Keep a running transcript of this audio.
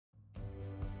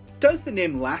Does the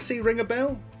name Lassie ring a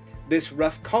bell? This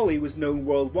Rough Collie was known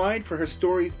worldwide for her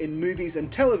stories in movies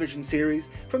and television series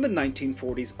from the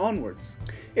 1940s onwards.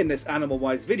 In this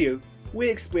AnimalWised video, we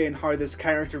explain how this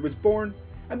character was born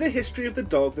and the history of the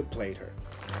dog that played her.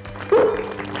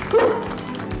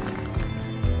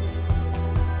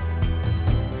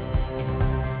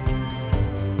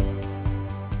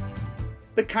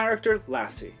 The character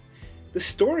Lassie. The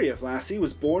story of Lassie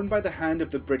was born by the hand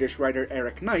of the British writer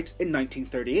Eric Knight in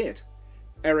 1938.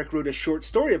 Eric wrote a short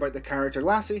story about the character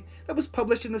Lassie that was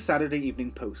published in the Saturday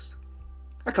Evening Post.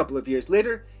 A couple of years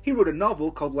later, he wrote a novel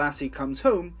called Lassie Comes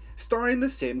Home, starring the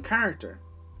same character.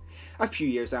 A few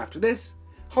years after this,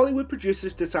 Hollywood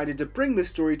producers decided to bring this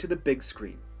story to the big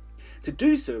screen. To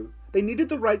do so, they needed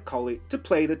the right collie to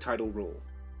play the title role.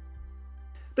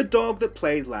 The dog that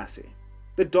played Lassie.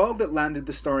 The dog that landed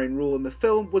the starring role in the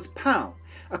film was Pal,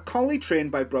 a collie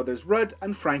trained by brothers Rudd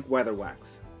and Frank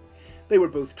Weatherwax. They were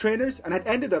both trainers and had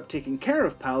ended up taking care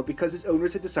of Pal because his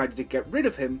owners had decided to get rid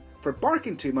of him for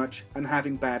barking too much and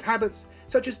having bad habits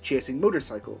such as chasing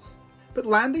motorcycles. But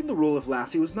landing the role of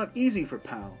Lassie was not easy for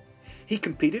Pal. He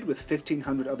competed with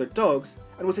 1,500 other dogs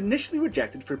and was initially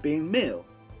rejected for being male.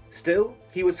 Still,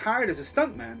 he was hired as a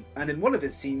stuntman, and in one of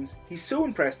his scenes, he so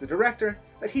impressed the director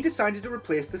that he decided to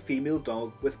replace the female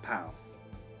dog with Pal.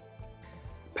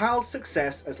 Pal's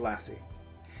success as Lassie.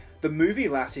 The movie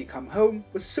Lassie Come Home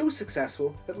was so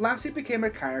successful that Lassie became a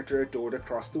character adored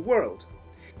across the world.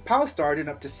 Pal starred in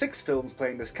up to 6 films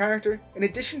playing this character, in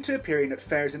addition to appearing at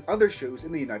fairs and other shows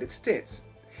in the United States.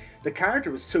 The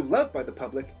character was so loved by the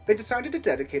public, they decided to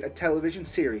dedicate a television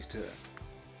series to her.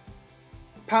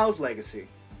 Pal's legacy.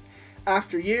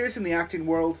 After years in the acting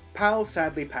world, Pal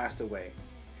sadly passed away.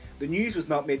 The news was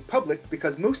not made public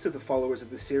because most of the followers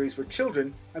of the series were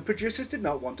children and producers did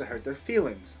not want to hurt their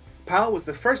feelings. Pal was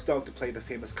the first dog to play the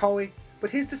famous collie,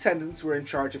 but his descendants were in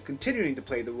charge of continuing to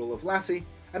play the role of Lassie,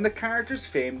 and the character's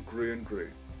fame grew and grew.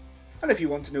 And if you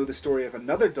want to know the story of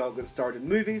another dog that starred in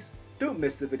movies, don't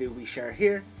miss the video we share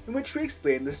here, in which we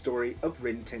explain the story of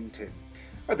Rin Tin Tin.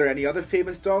 Are there any other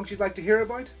famous dogs you'd like to hear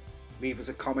about? Leave us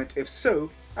a comment if so,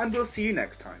 and we'll see you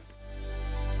next time.